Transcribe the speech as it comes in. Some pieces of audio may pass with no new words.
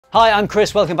Hi, I'm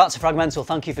Chris, welcome back to FRAG-MENTAL,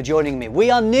 thank you for joining me. We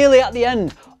are nearly at the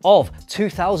end of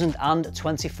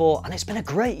 2024 and it's been a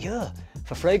great year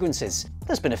for fragrances.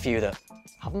 There's been a few that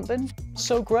haven't been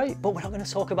so great, but we're not going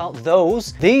to talk about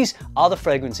those. These are the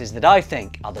fragrances that I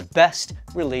think are the best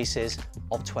releases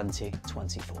of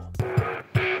 2024.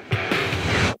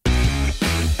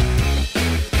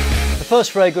 The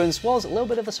first fragrance was a little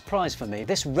bit of a surprise for me.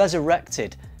 This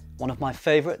resurrected one of my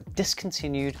favourite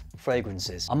discontinued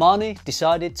fragrances. Armani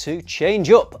decided to change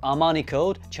up Armani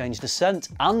Code, change the scent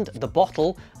and the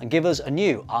bottle and give us a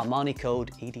new Armani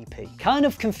Code EDP. Kind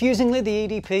of confusingly, the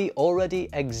EDP already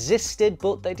existed,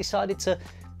 but they decided to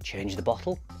change the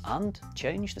bottle and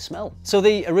change the smell. So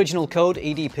the original Code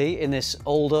EDP in this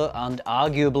older and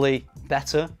arguably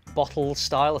better bottle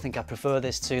style. I think I prefer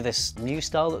this to this new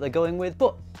style that they're going with,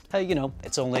 but hey, you know,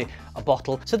 it's only a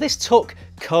bottle. So this took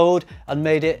Code and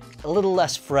made it a little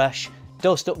less fresh,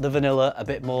 dosed up the vanilla a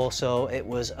bit more so it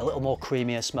was a little more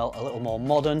creamier smell, a little more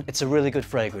modern. It's a really good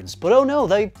fragrance, but oh no,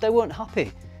 they weren't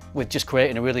happy with just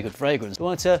creating a really good fragrance. They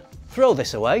wanted to throw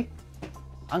this away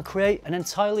and create an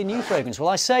entirely new fragrance. Well,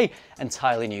 I say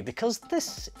entirely new because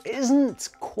this isn't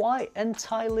quite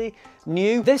entirely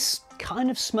new. This kind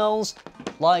of smells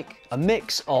like a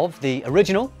mix of the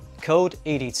original Code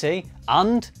EDT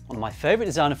and one of my favorite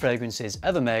designer fragrances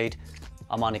ever made,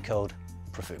 Armani Code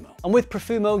Profumo. And with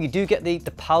Profumo, you do get the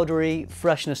powdery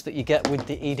freshness that you get with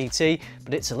the EDT,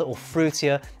 but it's a little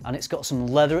fruitier and it's got some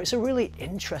leather. It's a really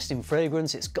interesting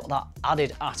fragrance. It's got that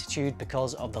added attitude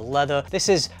because of the leather. This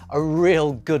is a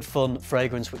real good fun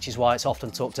fragrance, which is why it's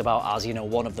often talked about as, you know,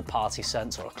 one of the party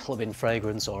scents or a clubbing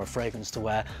fragrance or a fragrance to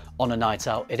wear on a night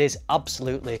out. It is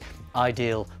absolutely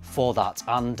ideal for that.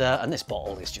 And this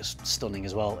bottle is just stunning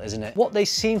as well, isn't it? What they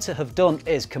seem to have done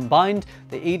is combined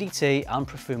the EDT and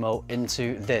Profumo into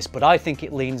this, but I think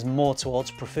it leans more towards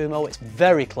Profumo. It's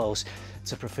very close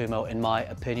to Profumo in my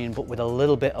opinion, but with a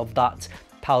little bit of that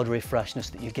powdery freshness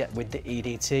that you get with the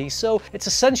EDT. So it's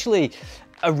essentially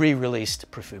a re-released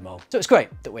Profumo. So it's great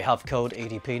that we have Code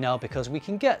EDP now because we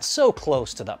can get so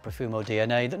close to that Profumo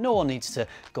DNA that no one needs to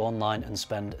go online and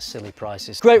spend silly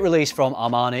prices. Great release from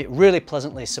Armani, really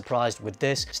pleasantly surprised with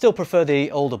this. Still prefer the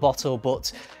older bottle,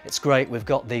 but it's great we've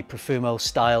got the Profumo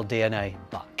style DNA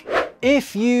back.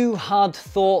 If you had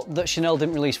thought that Chanel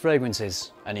didn't release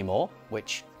fragrances anymore,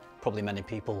 which probably many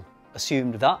people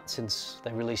assumed that since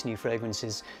they release new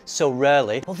fragrances so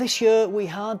rarely, well, this year we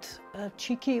had a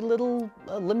cheeky little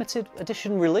limited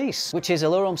edition release, which is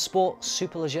Allure Homme Sport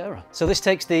Superleggera. So this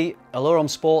takes the Allure Homme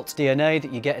Sport DNA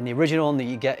that you get in the original and that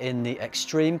you get in the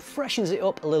Extreme, freshens it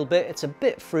up a little bit. It's a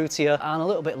bit fruitier and a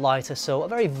little bit lighter, so a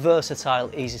very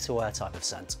versatile, easy to wear type of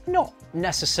scent. Not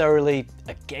necessarily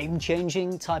a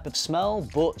game-changing type of smell,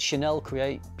 but Chanel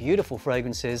create beautiful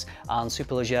fragrances and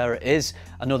Superleggera is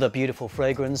another beautiful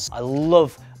fragrance. I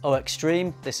love O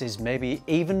Extreme. This is maybe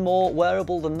even more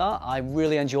wearable than that. I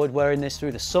really enjoyed wearing this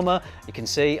through the summer. You can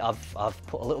see I've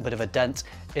put a little bit of a dent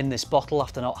in this bottle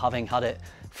after not having had it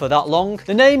for that long.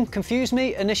 The name confused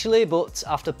me initially, but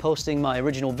after posting my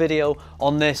original video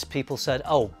on this, people said,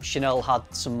 oh, Chanel had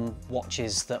some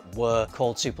watches that were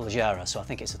called Superleggera, so I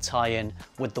think it's a tie-in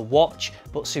with the watch,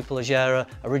 but Superleggera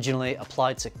originally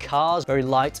applied to cars, very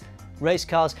light race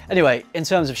cars. Anyway, in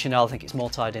terms of Chanel, I think it's more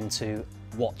tied into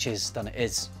watches than it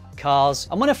is cars.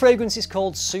 And when a fragrance is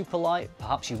called super light,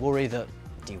 perhaps you worry that,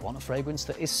 do you want a fragrance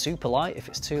that is super light? If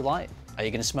it's too light, are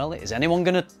you going to smell it? Is anyone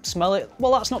going to smell it?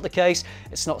 Well, that's not the case.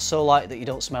 It's not so light that you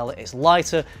don't smell it. It's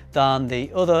lighter than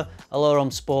the other Allure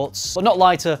Homme Sports, but not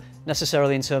lighter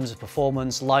necessarily in terms of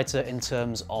performance, lighter in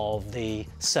terms of the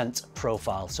scent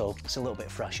profile, so it's a little bit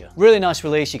fresher. Really nice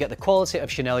release. You get the quality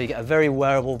of Chanel, you get a very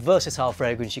wearable, versatile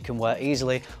fragrance you can wear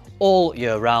easily all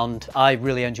year round. I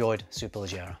really enjoyed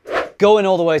Superleggera. Going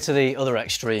all the way to the other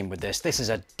extreme with this. This is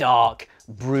a dark,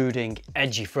 brooding,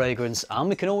 edgy fragrance, and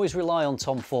we can always rely on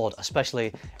Tom Ford,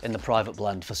 especially in the private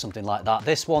blend for something like that.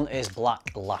 This one is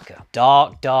Black Lacquer.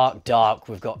 Dark, dark, dark.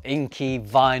 We've got inky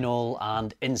vinyl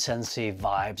and incensey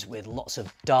vibes with lots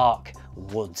of dark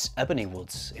woods, ebony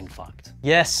woods, in fact.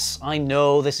 Yes, I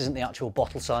know this isn't the actual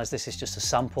bottle size. This is just a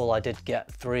sample. I did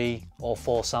get 3 or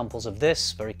 4 samples of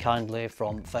this very kindly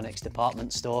from Phoenix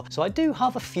department store. So I do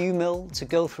have a few mil to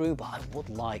go through, but I would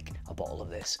like a bottle of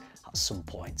this at some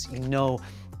point. You know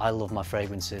I love my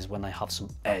fragrances when they have some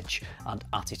edge and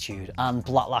attitude, and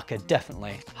Black Lacquer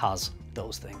definitely has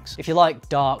those things. If you like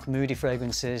dark, moody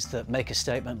fragrances that make a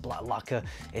statement, Black Lacquer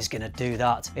is gonna do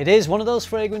that. It is one of those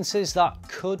fragrances that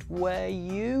could wear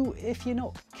you if you're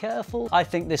not careful. I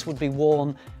think this would be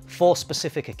worn for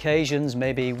specific occasions,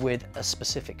 maybe with a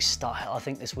specific style. I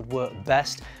think this would work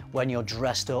best when you're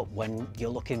dressed up, when you're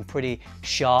looking pretty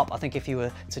sharp. I think if you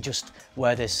were to just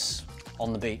wear this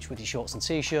on the beach with your shorts and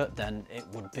t-shirt, then it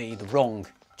would be the wrong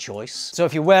choice. So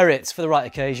if you wear it for the right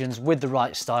occasions with the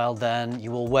right style, then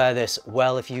you will wear this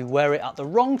well. If you wear it at the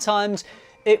wrong times,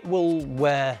 it will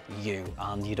wear you,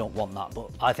 and you don't want that.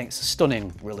 But I think it's a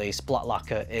stunning release. Black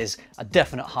Lacquer is a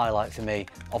definite highlight for me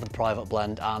of the private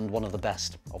blend and one of the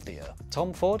best of the year.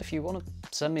 Tom Ford, if you want to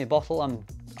send me a bottle, I'm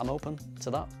open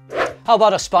to that. How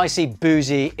about a spicy,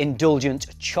 boozy, indulgent,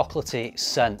 chocolatey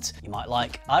scent? You might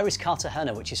like Iris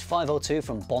Cartagena, which is 502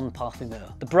 from Bon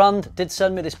Parfumeur. The brand did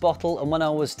send me this bottle, and when I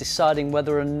was deciding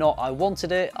whether or not I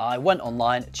wanted it, I went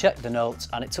online, checked the notes,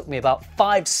 and it took me about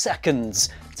 5 seconds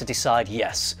to decide,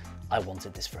 yes, I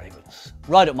wanted this fragrance.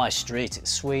 Right up my street.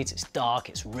 It's sweet, it's dark,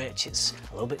 it's rich, it's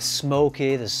a little bit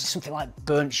smoky. There's something like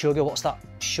burnt sugar. What's that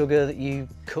sugar that you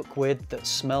cook with that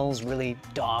smells really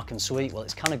dark and sweet? Well,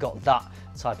 it's kind of got that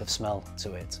type of smell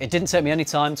to it. It didn't take me any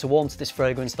time to warm to this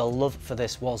fragrance. The love for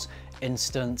this was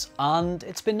instant, and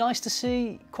it's been nice to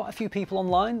see quite a few people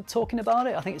online talking about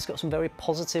it. I think it's got some very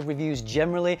positive reviews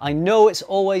generally. I know it's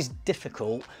always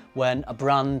difficult when a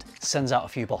brand sends out a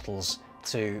few bottles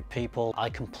to people.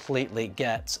 I completely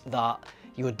get that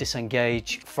you would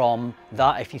disengage from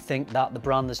that if you think that the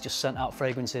brand has just sent out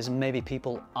fragrances and maybe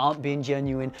people aren't being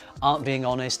genuine, aren't being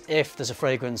honest. If there's a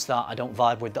fragrance that I don't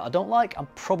vibe with, that I don't like, I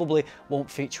probably won't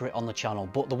feature it on the channel.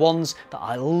 But the ones that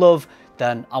I love,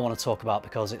 then I want to talk about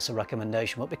because it's a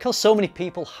recommendation. But because so many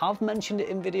people have mentioned it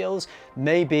in videos,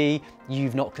 maybe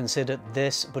you've not considered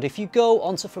this. But if you go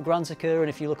onto Fragrantica and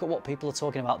if you look at what people are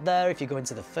talking about there, if you go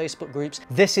into the Facebook groups,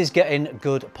 this is getting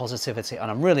good positivity, and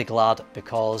I'm really glad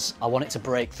because I want it to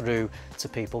break through to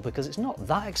people because it's not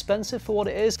that expensive for what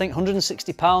it is. I think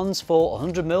 £160 for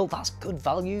 100 ml, that's good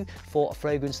value for a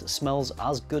fragrance that smells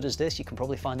as good as this. You can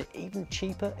probably find it even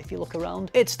cheaper if you look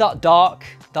around. It's that dark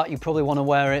that you probably want to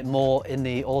wear it more in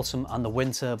the autumn and the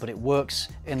winter, but it works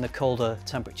in the colder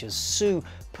temperatures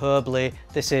superbly.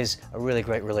 This is a really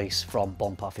great release from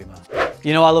Bon Parfumeur.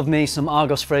 You know I love me some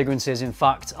Argos fragrances. In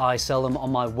fact, I sell them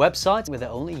on my website. We're the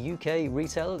only UK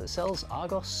retailer that sells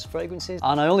Argos fragrances,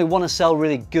 and I only want to sell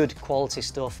really good quality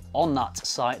stuff on that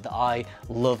site that I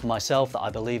love myself, that I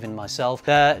believe in myself.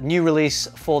 Their new release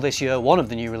for this year, one of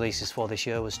the new releases for this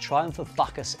year, was Triumph of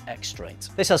Bacchus Extrait.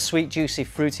 This has sweet, juicy,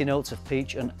 fruity notes of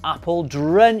peach and apple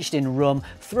drenched in rum.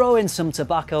 Throw in some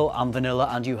tobacco and vanilla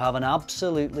and you have an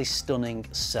absolutely stunning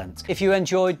scent. If you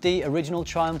enjoyed the original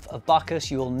Triumph of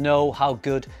Bacchus, you will know how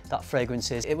good that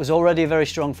fragrance is. It was already a very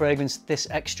strong fragrance. This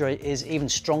extrait is even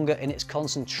stronger in its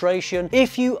concentration.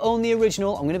 If you own the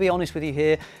original, I'm going to be honest with you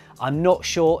here, I'm not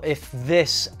sure if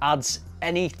this adds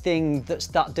anything that's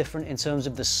that different in terms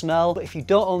of the smell, but if you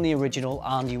don't own the original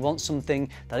and you want something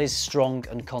that is strong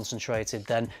and concentrated,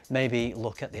 then maybe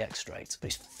look at the extrait.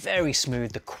 But it's very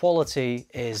smooth. The quality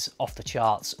is off the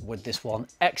charts with this one.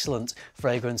 Excellent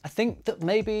fragrance. I think that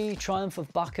maybe Triumph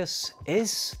of Bacchus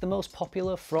is the most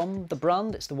popular from the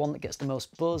brand. It's the one that gets the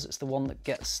most buzz. It's the one that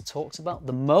gets talked about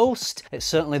the most. It's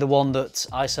certainly the one that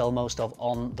I sell most of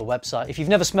on the website. If you've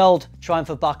never smelled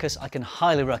Triumph of Bacchus, I can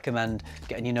highly recommend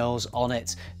getting your nose on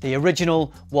it. The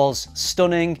original was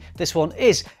stunning. This one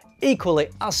is equally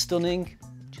as stunning,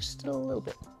 just a little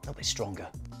bit stronger.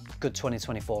 Good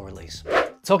 2024 release.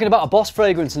 Talking about a Boss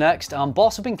fragrance next, and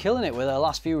Boss have been killing it with their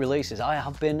last few releases. I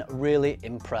have been really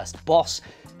impressed. Boss,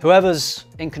 whoever's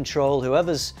in control,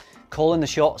 whoever's calling the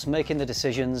shots, making the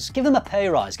decisions, give them a pay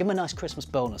rise, give them a nice Christmas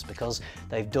bonus because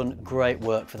they've done great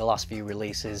work for the last few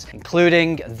releases,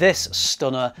 including this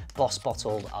stunner, Boss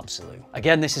Bottled Absolute.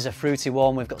 Again, this is a fruity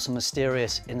one. We've got some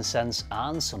mysterious incense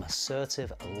and some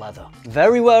assertive leather.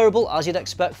 Very wearable, as you'd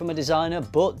expect from a designer,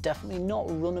 but definitely not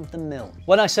run-of-the-mill.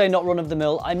 When I say not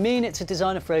run-of-the-mill, I mean it's a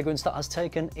designer fragrance that has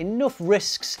taken enough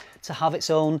risks to have its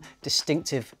own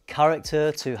distinctive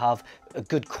character, to have a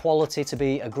good quality, to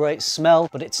be a great smell,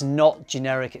 but it's not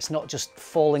generic. It's not just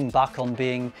falling back on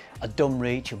being a dumb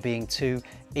reach or being too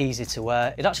easy to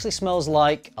wear. It actually smells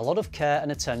like a lot of care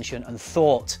and attention and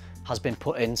thought has been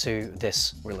put into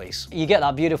this release. You get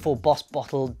that beautiful Boss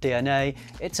Bottled DNA.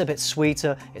 It's a bit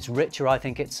sweeter, it's richer. I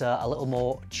think it's a little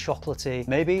more chocolatey.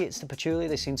 Maybe it's the patchouli.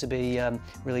 They seem to be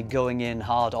really going in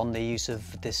hard on the use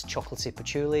of this chocolatey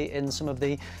patchouli in some of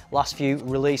the last few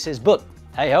releases, but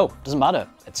hey ho, doesn't matter.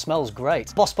 It smells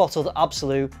great. Boss Bottled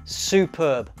Absolute,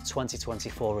 superb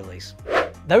 2024 release.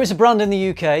 There is a brand in the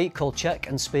UK called Check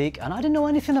and Speak, and I didn't know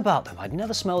anything about them. I'd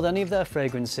never smelled any of their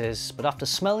fragrances, but after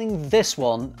smelling this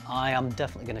one, I am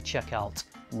definitely going to check out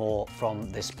more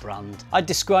from this brand. I'd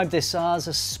describe this as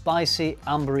a spicy,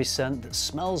 ambery scent that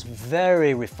smells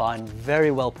very refined,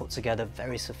 very well put together,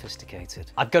 very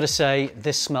sophisticated. I've got to say,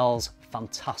 this smells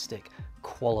fantastic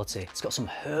quality. It's got some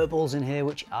herbals in here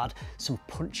which add some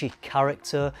punchy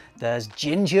character. There's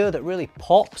ginger that really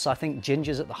pops. I think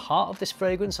ginger's at the heart of this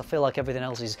fragrance. I feel like everything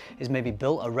else is maybe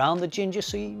built around the ginger,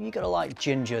 so you gotta like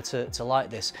ginger to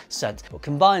like this scent. But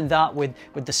combine that with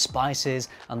the spices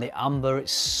and the amber,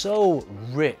 it's so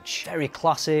rich, very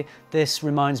classy. This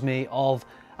reminds me of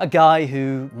a guy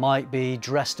who might be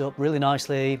dressed up really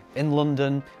nicely in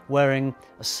London wearing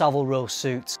a Savile Row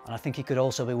suit, and I think he could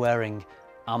also be wearing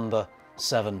amber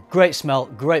 7. Great smell,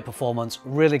 great performance,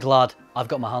 really glad I've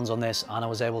got my hands on this and I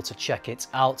was able to check it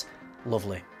out.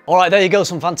 Lovely. All right, there you go,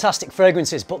 some fantastic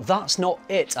fragrances, but that's not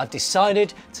it. I've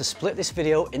decided to split this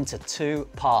video into 2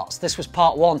 parts. This was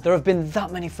part 1. There have been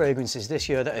that many fragrances this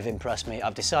year that have impressed me.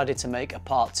 I've decided to make a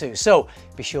part 2, so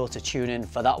be sure to tune in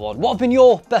for that one. What have been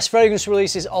your best fragrance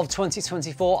releases of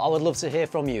 2024? I would love to hear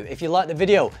from you. If you liked the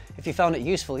video, if you found it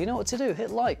useful, you know what to do. Hit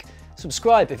like,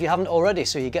 subscribe if you haven't already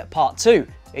so you get part 2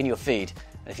 in your feed.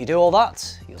 And if you do all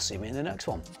that, you'll see me in the next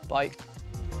one. Bye.